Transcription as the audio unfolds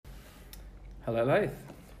Hello, Laith.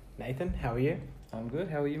 Nathan, how are you? I'm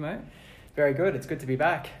good. How are you, mate? Very good. It's good to be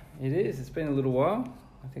back. It is. It's been a little while.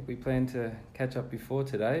 I think we planned to catch up before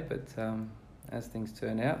today, but as things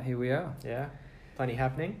turn out, here we are. Yeah, plenty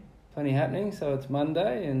happening. Plenty happening. So it's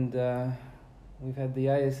Monday, and we've had the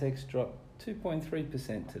ASX drop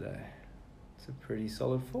 2.3% today. It's a pretty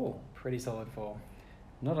solid fall. Pretty solid fall.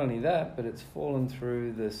 Not only that, but it's fallen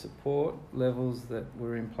through the support levels that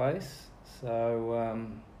were in place. So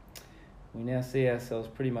we now see ourselves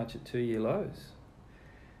pretty much at 2-year lows.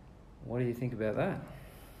 What do you think about that?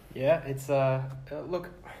 Yeah, it's look,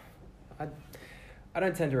 I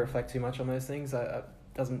don't tend to reflect too much on those things.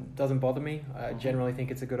 Doesn't bother me. I generally think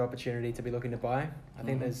it's a good opportunity to be looking to buy. I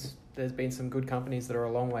think there's been some good companies that are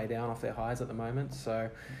a long way down off their highs at the moment. So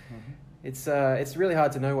it's really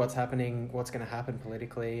hard to know what's happening, what's going to happen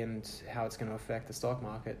politically, and how it's going to affect the stock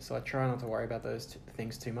market. So I try not to worry about those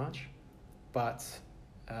things too much. But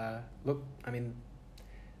look, I mean,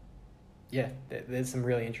 yeah, there's some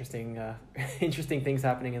really interesting things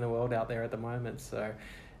happening in the world out there at the moment. So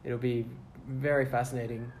it'll be very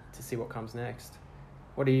fascinating to see what comes next.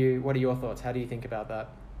 What are your thoughts? How do you think about that?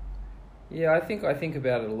 Yeah, I think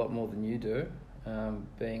about it a lot more than you do,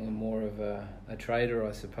 being more of a trader,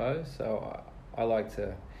 I suppose. So I like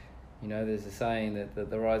to, there's a saying that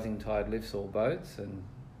the rising tide lifts all boats, and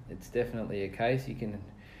it's definitely a case. You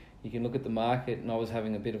can look at the market, and I was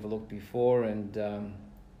having a bit of a look before, and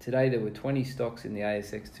today there were 20 stocks in the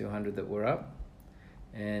ASX 200 that were up,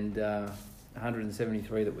 and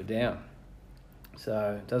 173 that were down.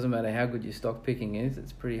 So it doesn't matter how good your stock picking is,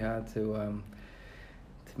 it's pretty hard to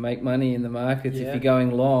make money in the markets if you're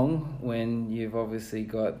going long when you've obviously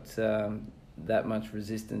got that much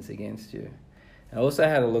resistance against you. I also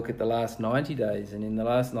had a look at the last 90 days, and in the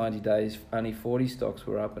last 90 days, only 40 stocks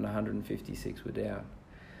were up and 156 were down.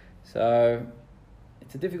 So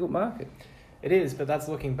it's a difficult market. It is, but that's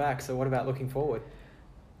looking back. So what about looking forward?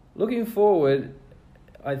 Looking forward,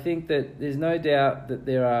 I think that there's no doubt that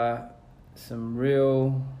there are some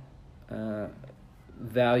real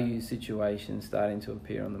value situations starting to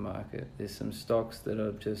appear on the market. There's some stocks that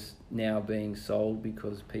are just now being sold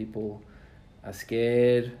because people are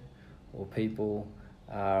scared, or people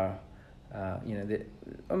are,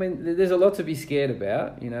 there's a lot to be scared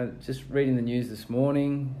about. Just reading the news this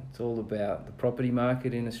morning, it's all about the property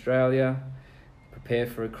market in Australia. Prepare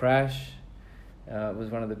for a crash. It was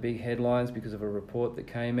one of the big headlines because of a report that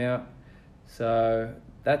came out. So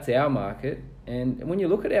that's our market. And when you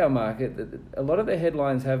look at our market, a lot of the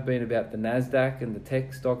headlines have been about the NASDAQ and the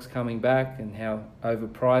tech stocks coming back and how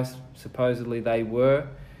overpriced supposedly they were.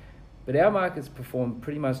 But our market's performed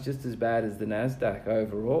pretty much just as bad as the NASDAQ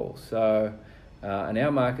overall. So, and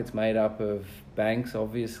our market's made up of banks,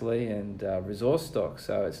 obviously, and resource stocks.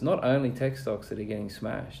 So it's not only tech stocks that are getting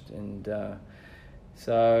smashed. And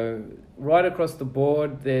so right across the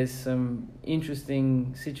board, there's some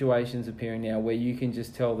interesting situations appearing now where you can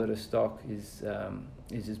just tell that a stock is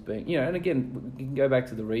just being, and again, you can go back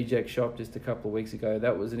to the reject shop just a couple of weeks ago.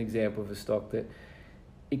 That was an example of a stock that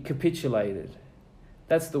it capitulated.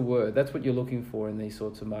 That's the word. That's what you're looking for in these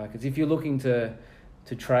sorts of markets. If you're looking to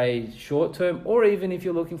trade short term, or even if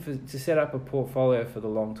you're looking to set up a portfolio for the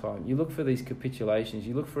long time, you look for these capitulations.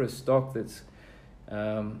 You look for a stock that's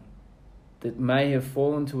that may have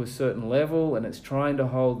fallen to a certain level and it's trying to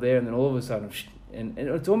hold there, and then all of a sudden, and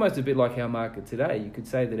it's almost a bit like our market today. You could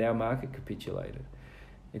say that our market capitulated.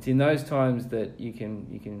 It's in those times that you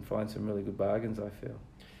can find some really good bargains, I feel.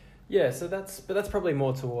 Yeah, so that's probably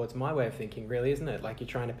more towards my way of thinking, really, isn't it? Like you're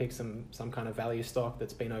trying to pick some kind of value stock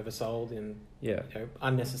that's been oversold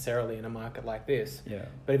unnecessarily in a market like this. Yeah.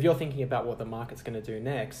 But if you're thinking about what the market's going to do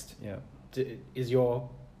next, is your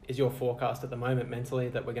forecast at the moment mentally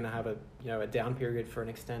that we're going to have a down period for an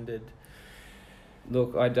extended?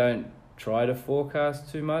 Look, I don't try to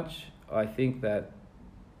forecast too much. I think that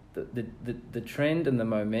the trend and the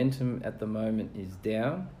momentum at the moment is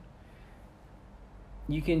down.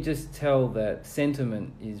 You can just tell that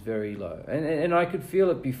sentiment is very low. And I could feel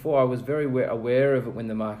it before. I was very aware of it when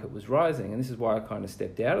the market was rising. And this is why I kind of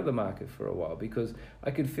stepped out of the market for a while, because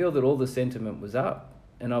I could feel that all the sentiment was up.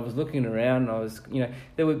 And I was looking around, and I was,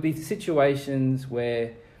 there would be situations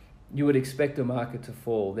where you would expect a market to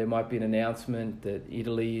fall. There might be an announcement that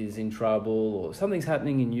Italy is in trouble, or something's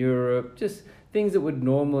happening in Europe, just things that would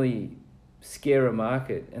normally scare a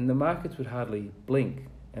market, and the markets would hardly blink.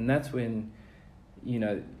 And that's when,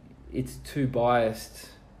 it's too biased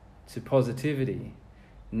to positivity.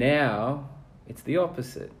 Now, it's the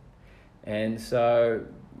opposite. And so,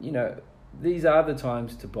 these are the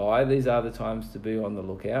times to buy. These are the times to be on the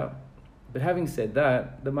lookout. But having said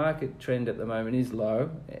that, the market trend at the moment is low,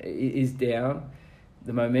 is down,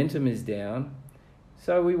 the momentum is down.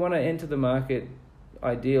 So we want to enter the market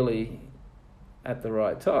ideally at the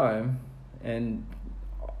right time. And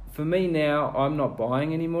for me now, I'm not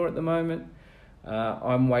buying anymore at the moment.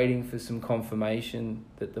 I'm waiting for some confirmation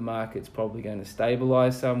that the market's probably going to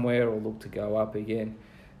stabilise somewhere or look to go up again.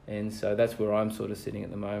 And so that's where I'm sort of sitting at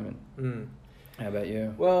the moment. How about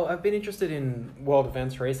you? Well, I've been interested in world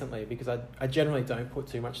events recently because I generally don't put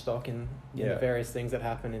too much stock in the various things that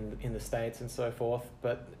happen in the States and so forth.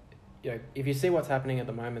 But if you see what's happening at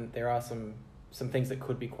the moment, there are some things that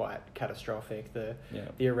could be quite catastrophic.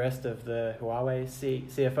 The arrest of the Huawei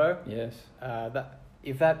CFO. Yes.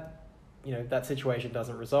 If that situation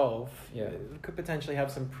doesn't resolve, it could potentially have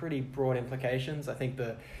some pretty broad implications. I think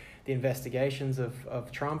the investigations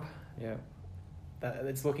of Trump.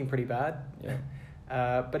 It's looking pretty bad.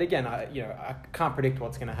 But again, I can't predict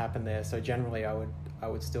what's going to happen there. So generally, I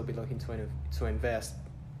would still be looking to invest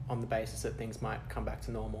on the basis that things might come back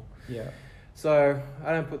to normal. So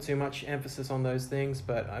I don't put too much emphasis on those things,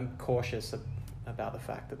 but I'm cautious about the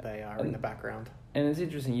fact that they are in the background. And it's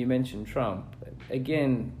interesting you mentioned Trump.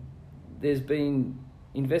 Again, there's been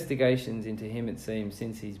investigations into him, it seems,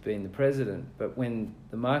 since he's been the president. But when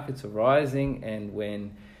the markets are rising and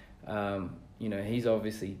when he's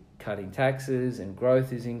obviously cutting taxes and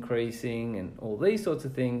growth is increasing and all these sorts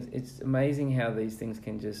of things, it's amazing how these things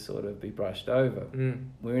can just sort of be brushed over.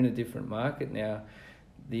 We're in a different market now.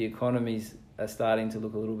 The economies are starting to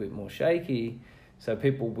look a little bit more shaky, so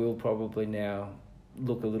people will probably now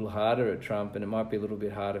look a little harder at Trump, and it might be a little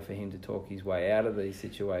bit harder for him to talk his way out of these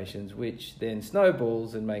situations, which then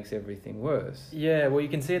snowballs and makes everything worse. Yeah, well, you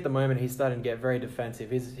can see at the moment he's starting to get very defensive.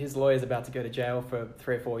 His lawyer's about to go to jail for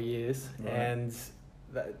 3 or 4 years, right. And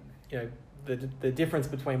the difference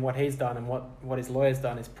between what he's done and what his lawyer's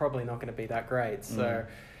done is probably not going to be that great. So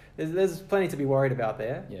there's plenty to be worried about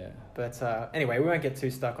there. But anyway, we won't get too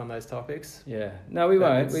stuck on those topics. No, we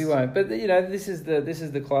won't. But this is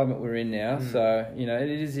the climate we're in now. So it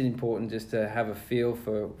is important just to have a feel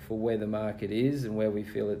for where the market is and where we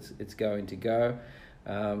feel it's going to go.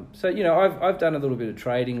 So I've done a little bit of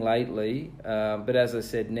trading lately, but as I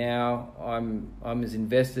said, now I'm as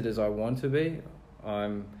invested as I want to be.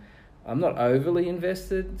 I'm not overly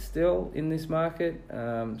invested still in this market.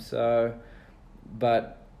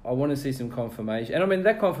 But I want to see some confirmation. And I mean,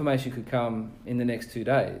 that confirmation could come in the next 2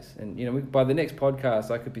 days. And, by the next podcast,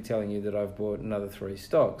 I could be telling you that I've bought another 3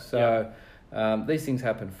 stocks. So these things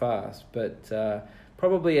happen fast. But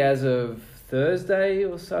probably as of Thursday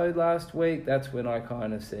or so last week, that's when I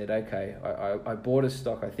kind of said, okay, I bought a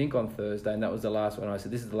stock, I think on Thursday, and that was the last one. I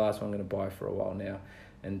said, this is the last one I'm going to buy for a while now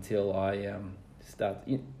until I start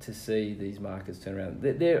to see these markets turn around.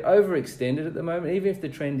 They're overextended at the moment. Even if the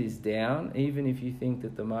trend is down, even if you think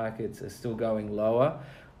that the markets are still going lower,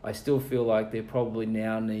 I still feel like there probably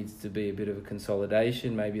now needs to be a bit of a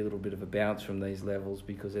consolidation, maybe a little bit of a bounce from these levels,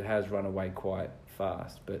 because it has run away quite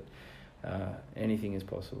fast. But anything is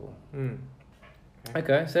possible.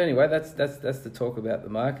 Okay, so anyway, that's the talk about the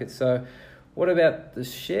market. So what about the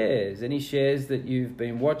shares? Any shares that you've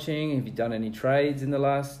been watching? Have you done any trades in the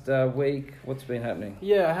last week? What's been happening?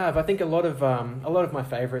 Yeah, I have. I think a lot of my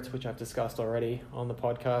favourites, which I've discussed already on the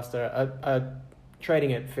podcast, are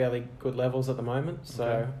trading at fairly good levels at the moment.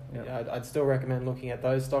 So I'd still recommend looking at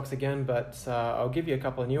those stocks again. But I'll give you a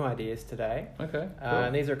couple of new ideas today. Okay, cool.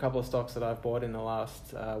 And these are a couple of stocks that I've bought in the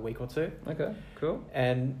last week or two. Okay, cool.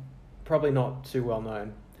 And probably not too well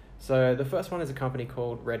known. So the first one is a company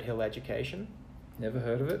called Red Hill Education. Never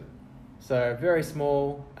heard of it. So very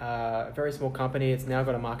small company. It's now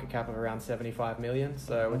got a market cap of around 75 million.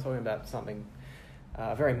 So we're talking about something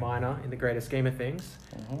very minor in the greater scheme of things.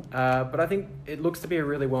 But I think it looks to be a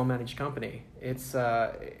really well-managed company. It's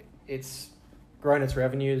grown its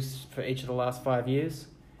revenues for each of the last 5 years.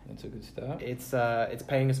 That's a good start. It's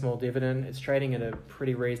paying a small dividend. It's trading at a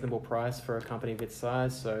pretty reasonable price for a company of its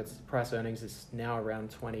size. So its price earnings is now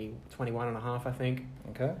around 21.5, I think.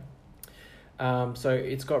 Okay. So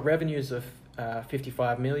it's got revenues of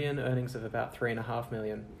 55 million, earnings of about 3.5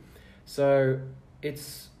 million. So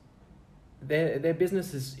it's their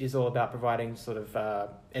business is all about providing sort of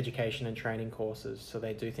education and training courses. So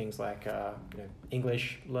they do things like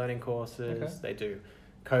English learning courses. Okay. They do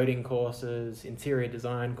coding courses, interior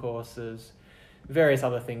design courses, various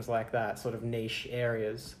other things like that, sort of niche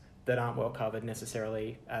areas that aren't well covered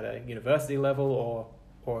necessarily at a university level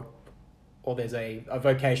or there's a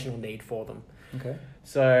vocational need for them. Okay.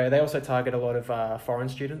 So they also target a lot of foreign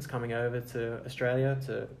students coming over to Australia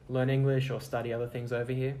to learn English or study other things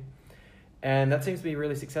over here. And that seems to be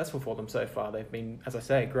really successful for them so far. They've been, as I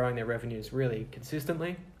say, growing their revenues really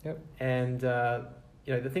consistently. Yep. And,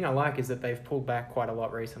 the thing I like is that they've pulled back quite a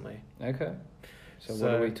lot recently. Okay. So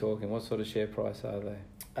what are we talking? What sort of share price are they?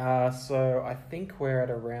 So I think we're at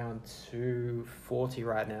around 240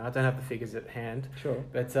 right now. I don't have the figures at hand. Sure.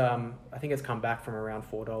 But I think it's come back from around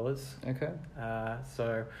 $4. Okay.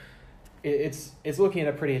 So it's looking at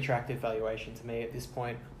a pretty attractive valuation to me at this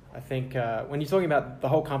point. I think when you're talking about the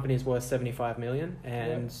whole company is worth $75 million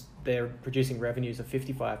and they're producing revenues of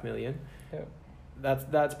 $55 million,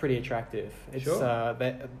 that's pretty attractive. It's sure.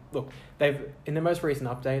 They've in the most recent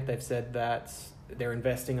update they've said that they're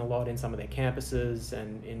investing a lot in some of their campuses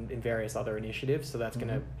and in various other initiatives, so that's going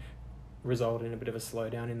to result in a bit of a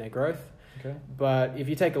slowdown in their growth. Okay. But if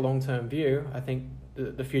you take a long-term view, I think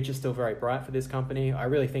the future's still very bright for this company. I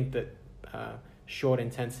really think that short,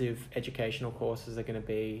 intensive educational courses are going to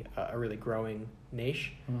be a really growing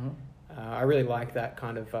niche. I really like that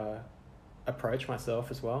kind of approach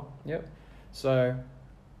myself as well. Yep. So,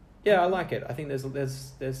 yeah, I like it. I think there's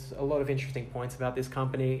a lot of interesting points about this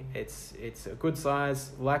company. It's a good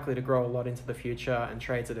size, likely to grow a lot into the future, and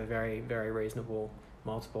trades at a very, very reasonable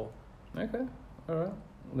multiple. Okay. All right.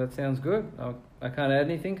 Well, that sounds good. I can't add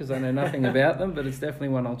anything because I know nothing about them, but it's definitely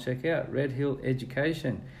one I'll check out. Red Hill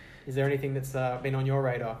Education. Is there anything that's been on your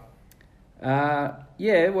radar?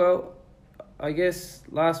 Yeah, well, I guess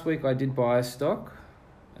last week I did buy a stock.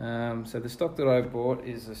 So the stock that I bought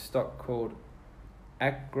is a stock called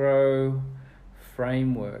Acro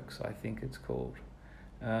Frameworks, I think it's called.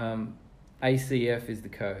 ACF is the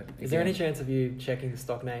code. Is there any chance of you checking the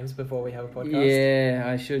stock names before we have a podcast? Yeah,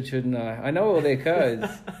 I shouldn't I? I know all their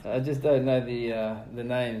codes. I just don't know the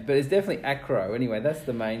names. But it's definitely Acro. Anyway, that's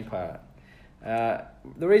the main part.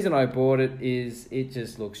 The reason I bought it is it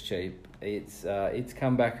just looks cheap. It's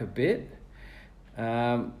come back a bit.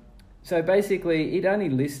 So basically, it only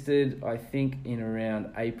listed, I think, in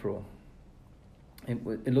around April.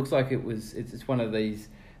 It looks like it's one of these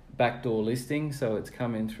backdoor listings, so it's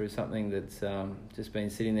come in through something that's just been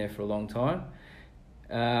sitting there for a long time.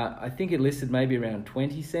 I think it listed maybe around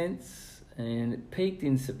 20 cents, and it peaked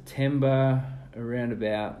in September around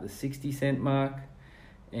about the 60-cent mark,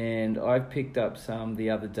 and I picked up some the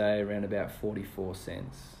other day around about 44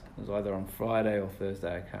 cents. It was either on Friday or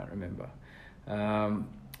Thursday, I can't remember.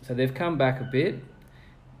 So they've come back a bit.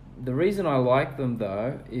 The reason I like them,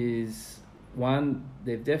 though, is one,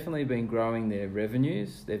 they've definitely been growing their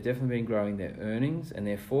revenues, they've definitely been growing their earnings, and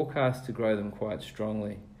they're forecast to grow them quite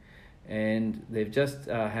strongly. And they've just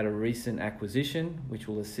had a recent acquisition, which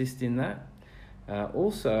will assist in that.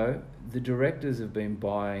 Also, the directors have been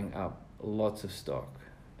buying up lots of stock.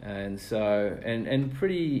 And so, and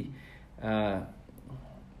pretty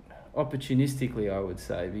opportunistically, I would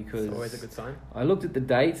say, because it's always a good sign. I looked at the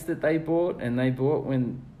dates that they bought, and they bought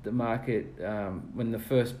when the market, when the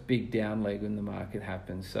first big down leg in the market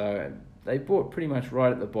happened. So they bought pretty much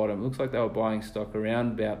right at the bottom. It looks like they were buying stock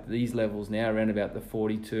around about these levels now, around about the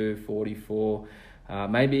 42, 44,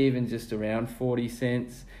 maybe even just around 40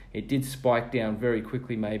 cents. It did spike down very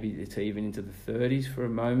quickly, maybe to even into the 30s for a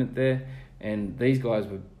moment there, and these guys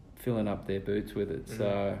were filling up their boots with it.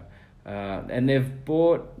 So. And they've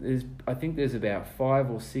bought, I think there's about 5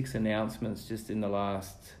 or 6 announcements just in the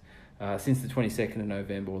last, since the 22nd of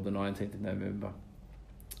November or the 19th of November,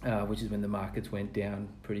 which is when the markets went down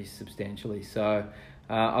pretty substantially. So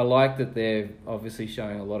I like that they're obviously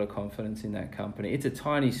showing a lot of confidence in that company. It's a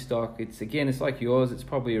tiny stock. It's like yours. It's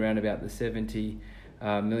probably around about the 70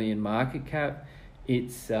 million market cap.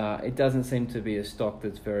 It doesn't seem to be a stock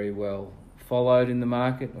that's very well followed in the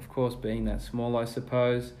market, of course, being that small, I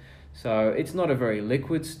suppose. So it's not a very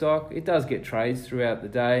liquid stock. It does get trades throughout the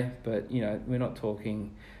day, but we're not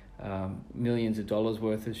talking millions of dollars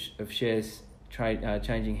worth of shares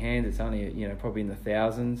changing hands. It's only probably in the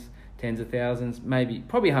thousands, tens of thousands,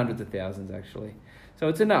 probably hundreds of thousands actually. So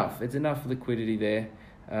it's enough. It's enough liquidity there.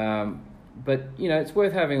 But it's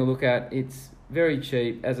worth having a look at. It's very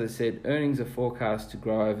cheap. As I said, earnings are forecast to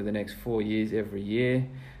grow over the next 4 years every year.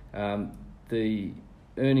 The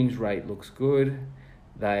earnings rate looks good.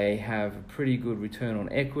 They have a pretty good return on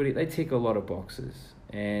equity. They tick a lot of boxes.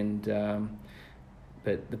 And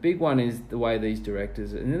but the big one is the way these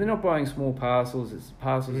directors, and they're not buying small parcels. It's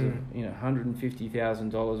parcels of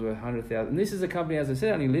 $150,000 worth, 100,000. And this is a company, as I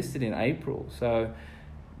said, only listed in April. So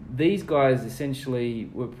these guys essentially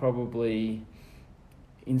were probably,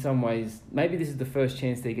 in some ways, maybe this is the first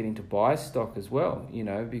chance they're getting to buy stock as well.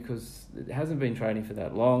 Because it hasn't been trading for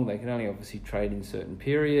that long. They can only obviously trade in certain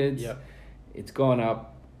periods. Yep. It's gone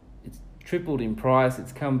up, it's tripled in price,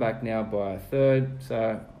 it's come back now by a third.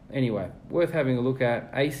 So anyway, worth having a look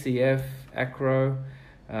at. ACF, Acro,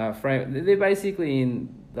 frame. They're basically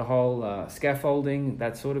in the whole scaffolding,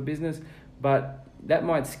 that sort of business, but that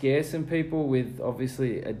might scare some people with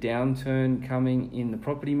obviously a downturn coming in the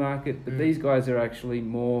property market. But these guys are actually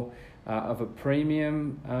more of a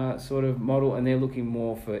premium sort of model, and they're looking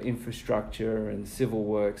more for infrastructure and civil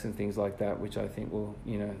works and things like that, which I think will,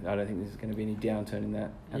 I don't think there's going to be any downturn in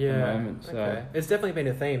that at the moment. So okay. It's definitely been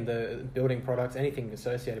a theme. The building products, anything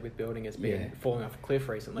associated with building has been falling off a cliff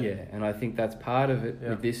recently. Yeah, and I think that's part of it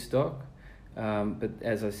with this stock. But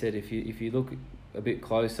as I said, if you look a bit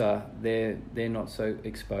closer, they're not so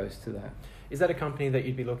exposed to that. Is that a company that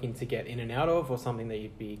you'd be looking to get in and out of, or something that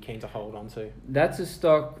you'd be keen to hold on to? That's a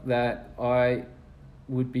stock that I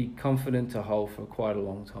would be confident to hold for quite a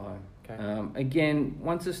long time. Okay. Again,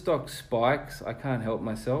 once a stock spikes, I can't help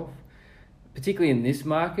myself, particularly in this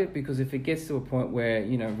market, because if it gets to a point where,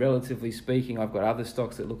 relatively speaking, I've got other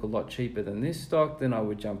stocks that look a lot cheaper than this stock, then I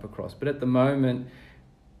would jump across. But at the moment,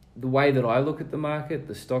 the way that I look at the market,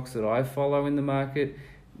 the stocks that I follow in the market,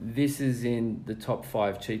 this is in the top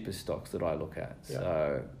 5 cheapest stocks that I look at. Yeah.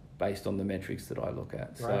 So based on the metrics that I look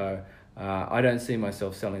at. Right. So I don't see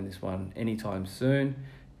myself selling this one anytime soon.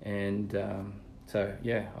 And so,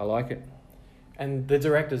 yeah, I like it. And the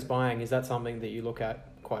directors buying, is that something that you look at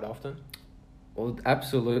quite often? Well,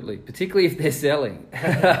 absolutely, particularly if they're selling.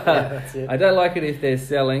 Yeah, that's it. I don't like it if they're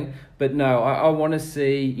selling, but no, I want to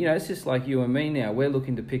see, it's just like you and me now. We're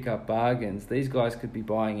looking to pick up bargains. These guys could be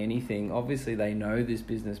buying anything. Obviously, they know this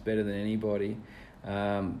business better than anybody.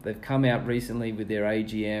 They've come out recently with their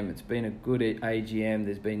AGM. It's been a good AGM.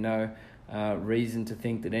 There's been no reason to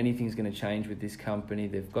think that anything's going to change with this company.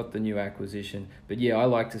 They've got the new acquisition. But yeah, I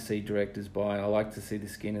like to see directors buy. I like to see the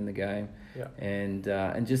skin in the game. Yeah.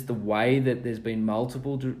 And just the way that there's been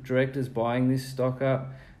multiple directors buying this stock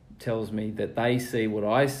up tells me that they see what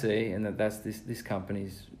I see, and that's this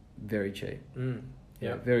company's very cheap.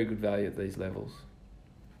 Yeah, very good value at these levels.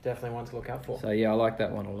 Definitely one to look out for. So yeah, I like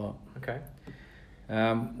that one a lot. Okay.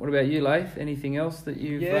 What about you, Laith? Anything else that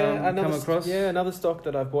you've come across? Another stock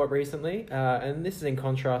that I've bought recently, and this is in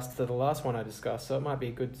contrast to the last one I discussed, so it might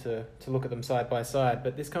be good to look at them side by side.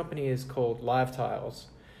 But this company is called LiveTiles.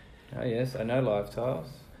 Oh yes, I know LiveTiles.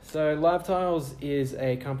 So LiveTiles is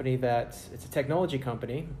a company it's a technology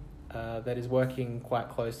company that is working quite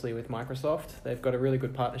closely with Microsoft. They've got a really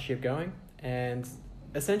good partnership going, and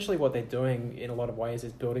essentially what they're doing in a lot of ways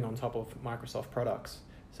is building on top of Microsoft products.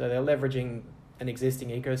 So they're leveraging an existing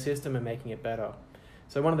ecosystem and making it better.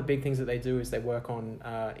 So one of the big things that they do is they work on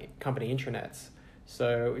company intranets.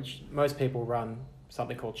 So most people run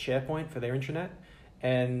something called SharePoint for their intranet,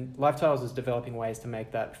 and LiveTiles is developing ways to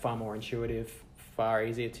make that far more intuitive, far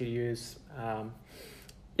easier to use,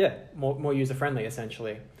 more user-friendly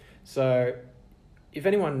essentially. So if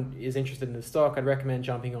anyone is interested in the stock, I'd recommend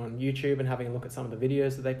jumping on YouTube and having a look at some of the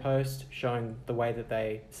videos that they post, showing the way that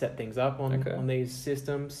they set things up on these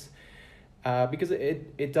systems. Because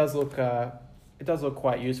it does look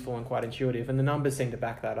quite useful and quite intuitive, and the numbers seem to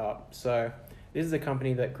back that up. So this is a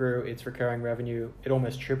company that grew its recurring revenue. It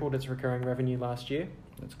almost tripled its recurring revenue last year.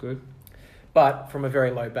 That's good. But from a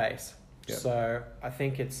very low base. Yep. So I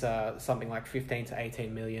think it's something like 15 to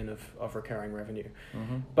 18 million of recurring revenue.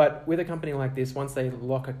 Mm-hmm. But with a company like this, once they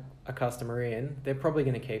lock a customer in, they're probably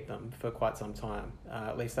going to keep them for quite some time.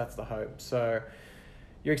 At least that's the hope. So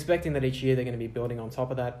you're expecting that each year they're going to be building on top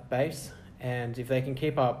of that base. And if they can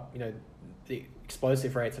keep up, the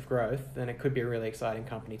explosive rates of growth, then it could be a really exciting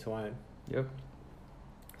company to own. Yep.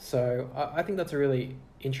 So I think that's a really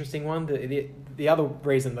interesting one. The other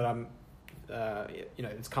reason that I'm,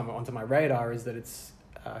 it's come onto my radar is that it's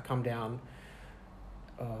come down,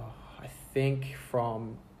 I think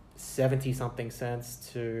from 70 something cents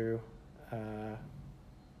to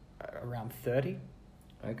around 30.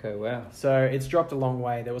 Okay, wow. So it's dropped a long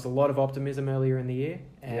way. There was a lot of optimism earlier in the year,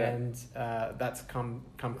 and that's come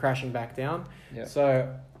crashing back down. Yeah.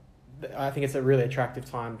 So I think it's a really attractive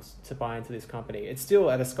time to buy into this company. It's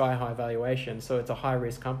still at a sky-high valuation, so it's a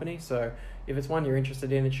high-risk company. So if it's one you're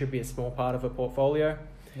interested in, it should be a small part of a portfolio.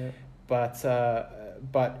 Yeah.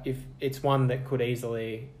 But if it's one that could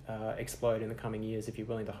easily explode in the coming years, if you're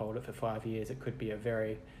willing to hold it for 5 years, it could be a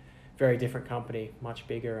very, very different company, much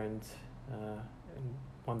bigger, and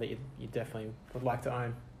one that you definitely would like to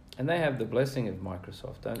own. And they have the blessing of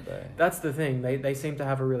Microsoft, don't they? That's the thing. They seem to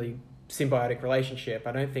have a really symbiotic relationship.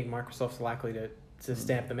 I don't think Microsoft's likely to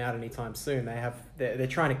stamp them out anytime soon. They're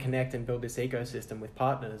trying to connect and build this ecosystem with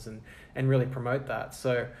partners and really promote that.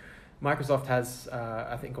 So Microsoft has,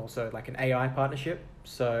 I think, also like an AI partnership.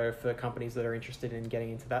 So for companies that are interested in getting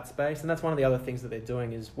into that space, and that's one of the other things that they're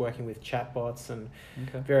doing is working with chatbots and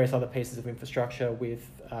various other pieces of infrastructure with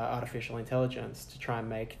artificial intelligence to try and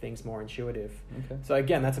make things more intuitive. So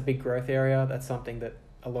again, that's a big growth area. That's something that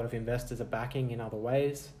a lot of investors are backing in other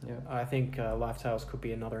ways. I think Lifetails could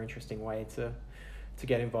be another interesting way to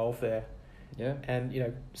get involved there.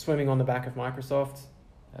 And swimming on the back of Microsoft.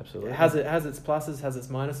 Absolutely. It has its pluses, has its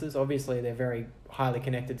minuses. Obviously, they're very highly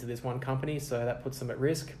connected to this one company, so that puts them at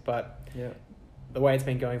risk. But the way it's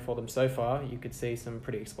been going for them so far, you could see some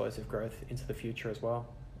pretty explosive growth into the future as well.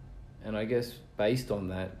 And I guess based on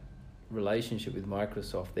that relationship with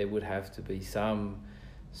Microsoft, there would have to be some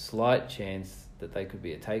slight chance that they could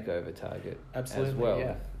be a takeover target as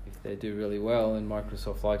well. If they do really well and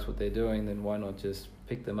Microsoft likes what they're doing, then why not just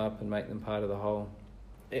pick them up and make them part of the whole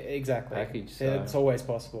package? So. It's always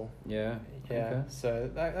possible. Okay. So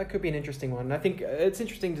that could be an interesting one. And I think it's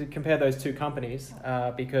interesting to compare those two companies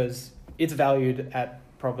because it's valued at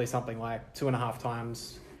probably something like 2.5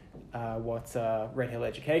 times what Red Hill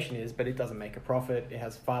Education is, but it doesn't make a profit. It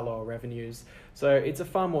has far lower revenues. So it's a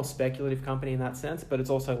far more speculative company in that sense, but it's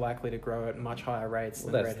also likely to grow at much higher rates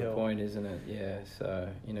than Red Hill. That's the point, isn't it? Yeah. So,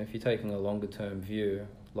 if you're taking a longer term view,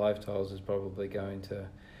 Lifetiles is probably going to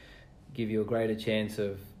give you a greater chance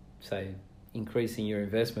of, say, increasing your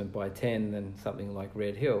investment by 10 than something like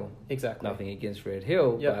Red Hill. Exactly. Nothing against Red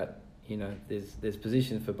Hill, but there's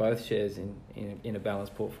positions for both shares in a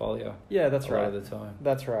balanced portfolio. Yeah, that's right. A lot of the time.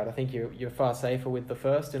 That's right. I think you're far safer with the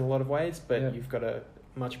first in a lot of ways, but you've got a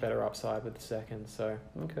much better upside with the second. So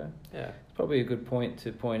it's probably a good point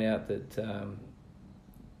to point out that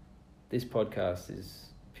this podcast is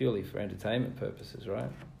purely for entertainment purposes, right?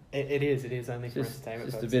 It is only for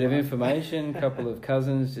entertainment purposes. Just a bit of information, a couple of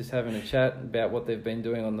cousins just having a chat about what they've been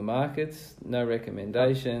doing on the markets. No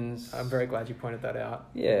recommendations. I'm very glad you pointed that out.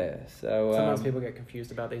 Yeah, so sometimes people get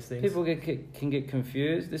confused about these things. People can get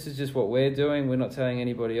confused. This is just what we're doing. We're not saying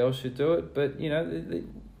anybody else should do it, but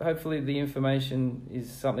hopefully the information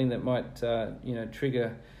is something that might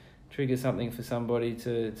trigger something for somebody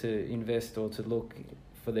to invest or to look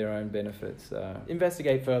for their own benefits.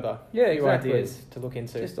 Investigate further. Yeah, exactly. ideas to look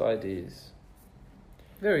into. Just ideas.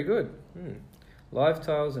 Very good.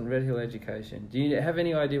 Lifetiles and Red Hill Education. Do you have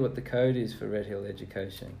any idea what the code is for Red Hill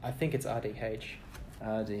Education? I think it's RDH.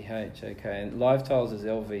 RDH, okay. And Lifetiles is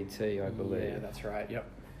LVT, I believe. Yeah, that's right. Yep.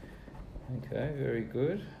 Okay, very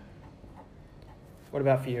good. What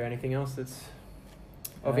about for you? Anything else that's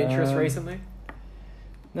of interest recently?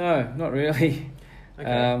 No, not really.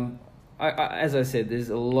 Okay. I, as I said, there's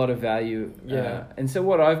a lot of value. And so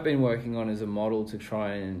what I've been working on is a model to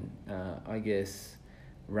try and,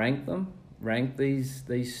 rank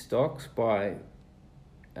these stocks by,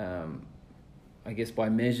 by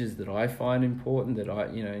measures that I find important, that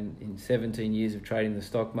in 17 years of trading the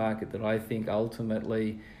stock market, that I think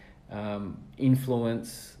ultimately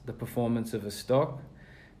influence the performance of a stock.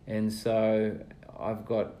 And so I've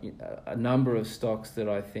got a number of stocks that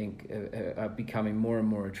I think are becoming more and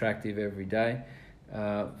more attractive every day.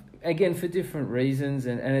 Again, for different reasons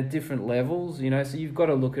and at different levels, so you've got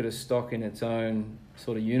to look at a stock in its own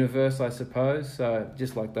sort of universe, I suppose. So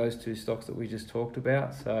just like those two stocks that we just talked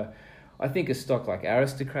about. So I think a stock like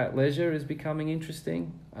Aristocrat Leisure is becoming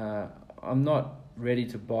interesting. I'm not ready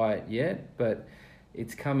to buy it yet, but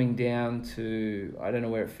it's coming down to, I don't know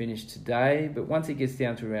where it finished today, but once it gets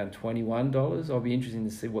down to around $21, I'll be interested to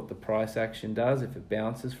see what the price action does, if it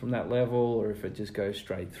bounces from that level or if it just goes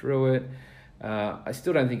straight through it. I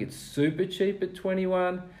still don't think it's super cheap at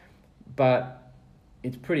 21, but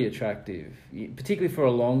it's pretty attractive, particularly for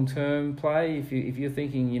a long-term play. If you're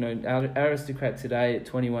thinking, Aristocrat today at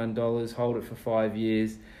 $21, hold it for 5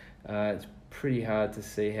 years, it's pretty hard to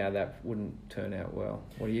see how that wouldn't turn out well.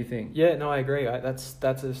 What do you think? Yeah, no, I agree. That's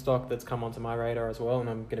a stock that's come onto my radar as well, and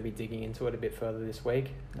I'm going to be digging into it a bit further this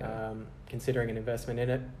week, considering an investment in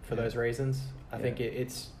it for those reasons. I think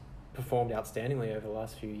it's performed outstandingly over the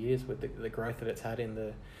last few years with the growth that it's had in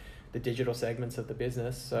the digital segments of the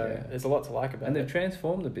business. So there's a lot to like about it. And they've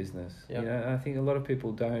transformed the business. I think a lot of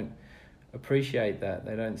people don't appreciate that.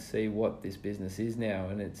 They don't see what this business is now,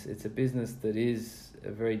 and it's a business that is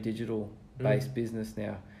a very digital based business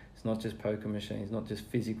now. It's not just poker machines, not just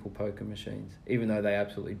physical poker machines, even though they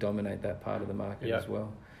absolutely dominate that part of the market as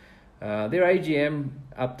well. Their AGM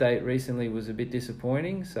update recently was a bit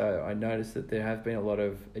disappointing, so I noticed that there have been a lot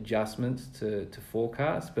of adjustments to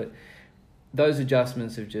forecasts, but those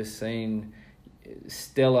adjustments have just seen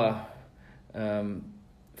stellar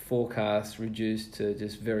forecasts reduced to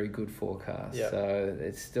just very good forecasts. So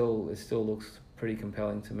it still looks pretty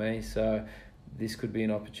compelling to me. So this could be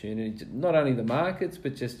an opportunity, not only the markets,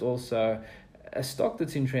 but just also a stock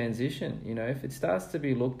that's in transition. You know, if it starts to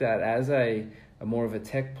be looked at as a more of a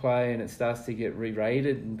tech play, and it starts to get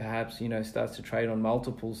re-rated and perhaps, you know, starts to trade on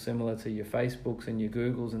multiples similar to your Facebooks and your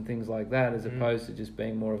Googles and things like that, as opposed to just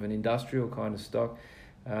being more of an industrial kind of stock,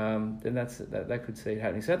 then that could see it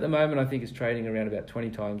happening. So at the moment, I think it's trading around about 20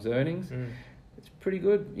 times earnings. It's pretty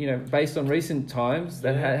good, you know, based on recent times.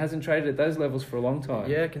 That hasn't traded at those levels for a long time.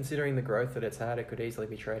 Yeah, considering the growth that it's had, it could easily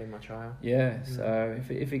be trading much higher. Yeah, so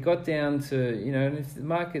if it got down to, you know, and if the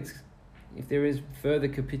markets, if there is further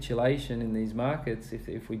capitulation in these markets,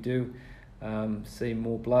 if we do see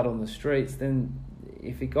more blood on the streets, then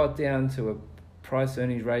if it got down to a price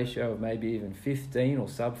earnings ratio of maybe even 15 or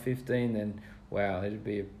sub 15, then wow, it'd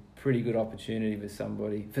be a pretty good opportunity for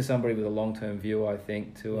somebody with a long-term view, I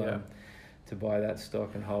think, to buy that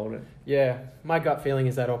stock and hold it. Yeah, my gut feeling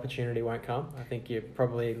is that opportunity won't come. I think you're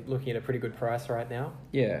probably looking at a pretty good price right now.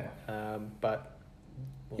 Yeah. But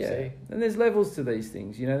we'll see. And there's levels to these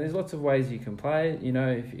things. You know, there's lots of ways you can play it. You know,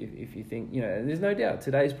 if you think, you know, and there's no doubt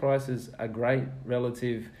today's prices are great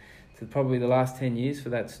relative to probably the last 10 years for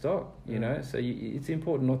that stock, you know. So it's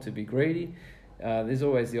important not to be greedy. There's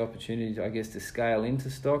always the opportunity, I guess, to scale into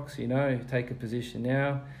stocks. You know, take a position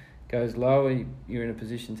now, goes lower, you're in a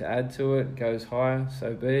position to add to it. Goes higher,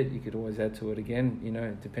 so be it. You could always add to it again, you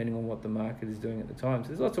know, depending on what the market is doing at the time. So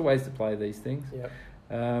there's lots of ways to play these things.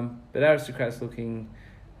 But Aristocrat's looking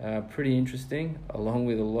pretty interesting, along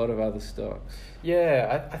with a lot of other stocks.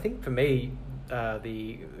 Yeah, I think for me,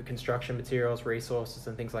 the construction materials, resources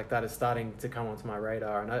and things like that is starting to come onto my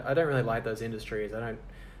radar. And I don't really like those industries. I don't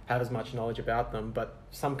have as much knowledge about them, but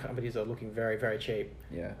some companies are looking very, very cheap.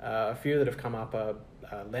 Yeah. A few that have come up are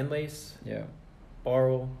Lendlease, Yeah.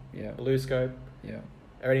 Boral, Yeah. BlueScope. Yeah.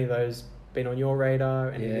 Are any of those been on your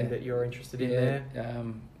radar? Anything that you're interested in there?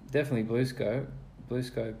 Definitely BlueScope.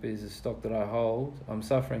 BlueScope is a stock that I hold. I'm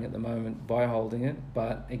suffering at the moment by holding it,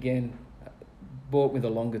 but again, bought with a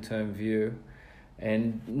longer term view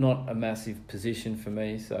and not a massive position for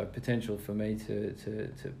me, so potential for me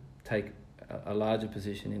to take a larger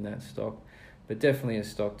position in that stock. But definitely a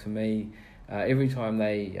stock to me, every time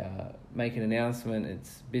they make an announcement,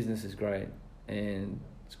 its business is great, and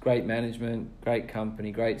it's great management, great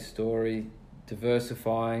company, great story,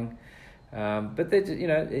 diversifying, but they, you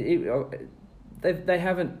know, they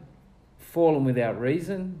haven't fallen without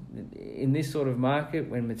reason. In this sort of market,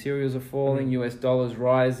 when materials are falling, US dollars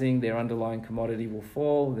rising, their underlying commodity will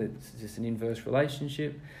fall. It's just an inverse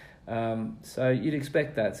relationship. So you'd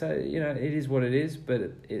expect that. So, you know, it is what it is,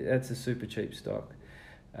 but that's a super cheap stock.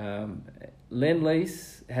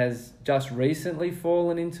 Lendlease has just recently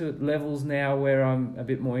fallen into levels now where I'm a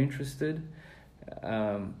bit more interested.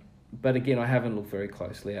 But again, I haven't looked very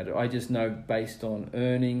closely at it. I just know based on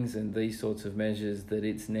earnings and these sorts of measures that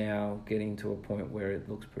it's now getting to a point where it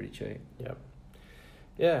looks pretty cheap. Yep.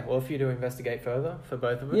 Yeah, well, for you to investigate further for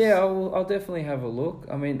both of us. Yeah, I'll definitely have a look.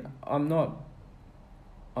 I mean, I'm not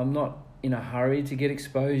in a hurry to get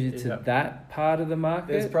exposure to that part of the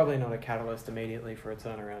market. There's probably not a catalyst immediately for a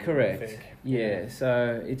turnaround. Correct. I think. Yeah,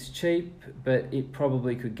 so it's cheap, but it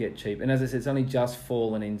probably could get cheap. And as I said, it's only just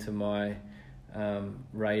fallen into my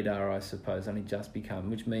radar, I suppose, only just become,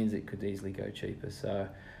 which means it could easily go cheaper. So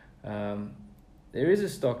there is a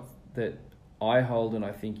stock that I hold and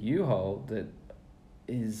I think you hold that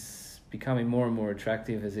is becoming more and more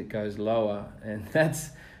attractive as it goes lower, and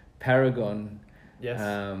that's Paragon. Yes.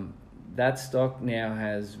 That stock now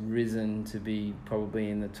has risen to be probably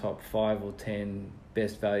in the top 5 or 10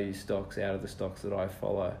 best value stocks out of the stocks that I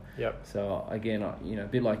follow. Yep. So again, you know, a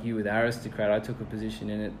bit like you with Aristocrat, I took a position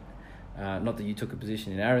in it. Not that you took a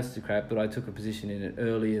position in Aristocrat, but I took a position in it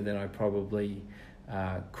earlier than I probably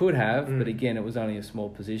could have. But again, it was only a small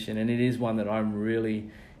position, and it is one that I'm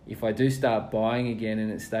really, if I do start buying again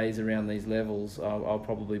and it stays around these levels, I'll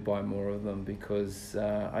probably buy more of them, because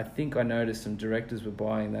I think I noticed some directors were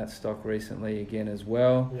buying that stock recently again as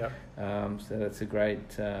well. Yep. So that's a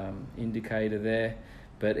great indicator there.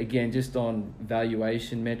 But again, just on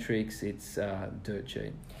valuation metrics, it's dirt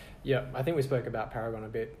cheap. Yeah, I think we spoke about Paragon a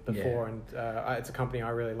bit before, and it's a company I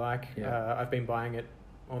really like. I've been buying it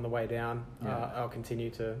on the way down. I'll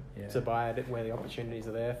continue to buy it where the opportunities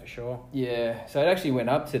are there for sure. Yeah, so it actually went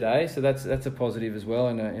up today, so that's a positive as well.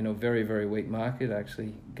 In a very, very weak market, it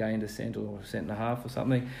actually gained 1 cent or 1.5 cents or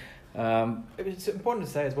something. It's important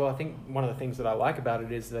to say as well, I think one of the things that I like about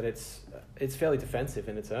it is that it's fairly defensive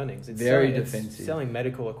in its earnings. It's very defensive. It's selling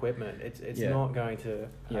medical equipment. It's not going to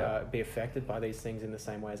be affected by these things in the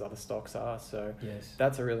same way as other stocks are. So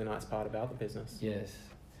that's a really nice part about the business. Yes.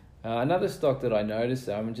 Another stock that I noticed,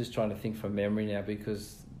 I'm just trying to think from memory now,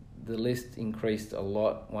 because the list increased a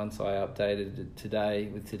lot once I updated it today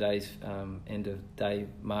with today's end of day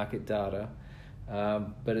market data.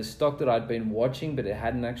 But a stock that I'd been watching, but it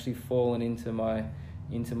hadn't actually fallen into my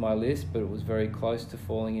list, but it was very close to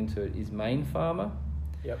falling into it, is Main Farmer.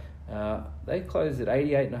 Yep. They closed at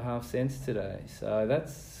 88.5 cents today, so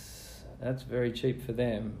that's very cheap for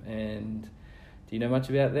them. And do you know much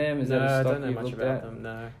about them? Is that a stock I don't know you've much looked about at? them.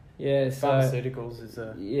 No. Yeah, so Pharmaceuticals is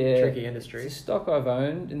a tricky industry. It's a stock I've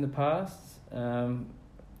owned in the past. I'm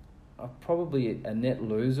probably a net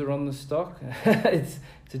loser on the stock. It's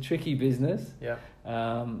a tricky business. Yeah.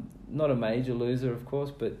 Not a major loser, of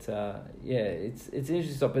course, but it's an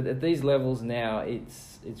interesting stock. But at these levels now,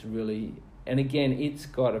 it's really, and again, it's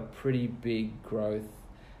got a pretty big growth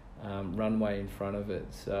runway in front of it.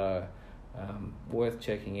 So worth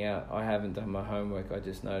checking out. I haven't done my homework. I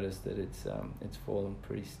just noticed that it's fallen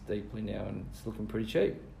pretty steeply now, and it's looking pretty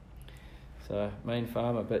cheap. So Main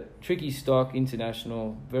Farmer, but tricky stock,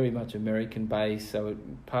 international, very much American based. So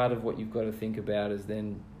part of what you've got to think about is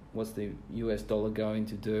then what's the US dollar going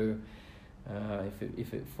to do?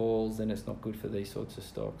 If it falls, then it's not good for these sorts of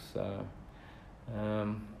stocks. So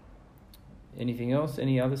anything else?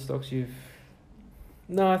 Any other stocks you've?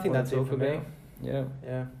 No, I think that's it for me. Yeah.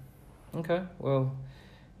 Yeah. Okay. Well,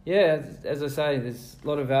 yeah. As I say, there's a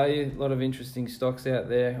lot of value, a lot of interesting stocks out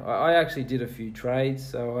there. I actually did a few trades,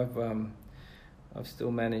 so I've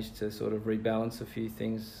still managed to sort of rebalance a few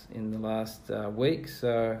things in the last week.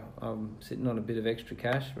 So I'm sitting on a bit of extra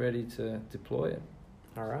cash, ready to deploy it.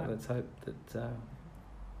 All right. So let's hope that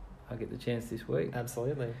I get the chance this week.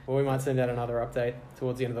 Absolutely. Well, we might send out another update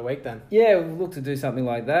towards the end of the week then. Yeah, we'll look to do something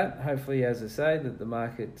like that. Hopefully, as I say, that the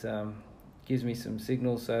market gives me some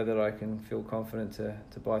signals so that I can feel confident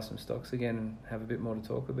to buy some stocks again and have a bit more to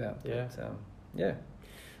talk about. Yeah. But, yeah.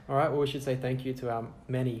 All right. Well, we should say thank you to our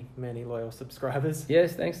many, many loyal subscribers.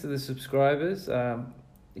 Yes, thanks to the subscribers.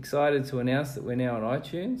 Excited to announce that we're now on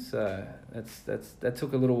iTunes. That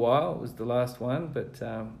took a little while. It was the last one, but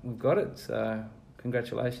we've got it. So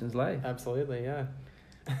congratulations, Leith. Absolutely, yeah.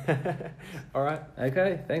 All right.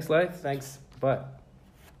 Okay, thanks, Leith. Thanks. Bye.